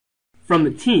from the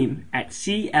team at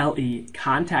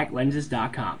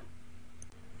CLEcontactlenses.com.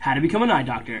 How to become an eye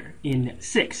doctor in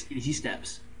 6 easy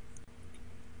steps.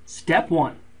 Step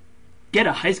 1. Get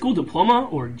a high school diploma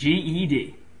or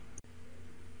GED.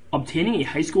 Obtaining a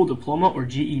high school diploma or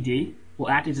GED will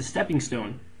act as a stepping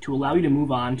stone to allow you to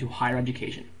move on to higher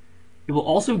education. It will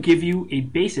also give you a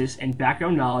basis and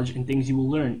background knowledge in things you will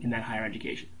learn in that higher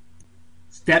education.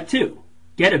 Step 2.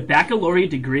 Get a baccalaureate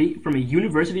degree from a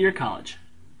university or college.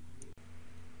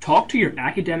 Talk to your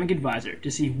academic advisor to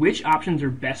see which options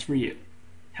are best for you.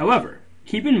 However,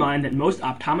 keep in mind that most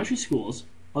optometry schools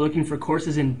are looking for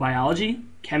courses in biology,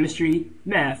 chemistry,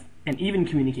 math, and even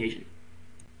communication.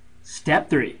 Step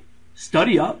 3.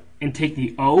 Study up and take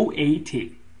the OAT.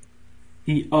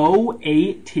 The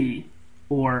OAT,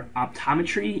 or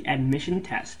Optometry Admission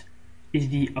Test, is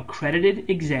the accredited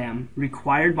exam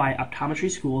required by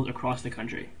optometry schools across the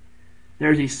country.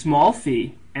 There is a small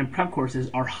fee and prep courses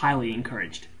are highly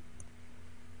encouraged.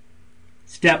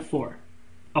 Step 4.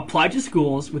 Apply to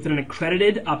schools with an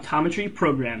accredited optometry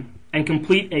program and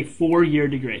complete a 4-year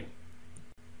degree.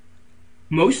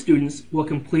 Most students will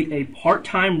complete a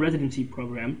part-time residency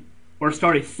program or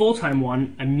start a full-time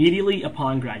one immediately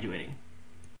upon graduating.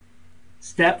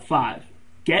 Step 5.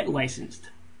 Get licensed.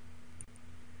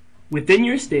 Within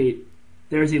your state,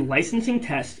 there is a licensing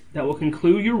test that will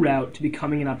conclude your route to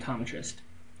becoming an optometrist.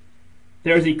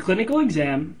 There is a clinical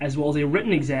exam as well as a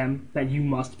written exam that you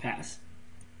must pass.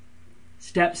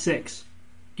 Step 6.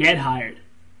 Get hired.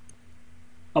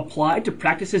 Apply to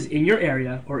practices in your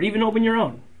area or even open your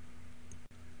own.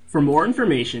 For more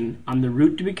information on the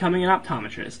route to becoming an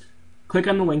optometrist, click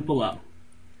on the link below.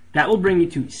 That will bring you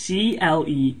to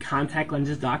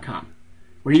CLEcontactlenses.com,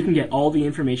 where you can get all the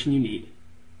information you need.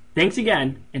 Thanks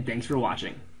again, and thanks for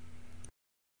watching.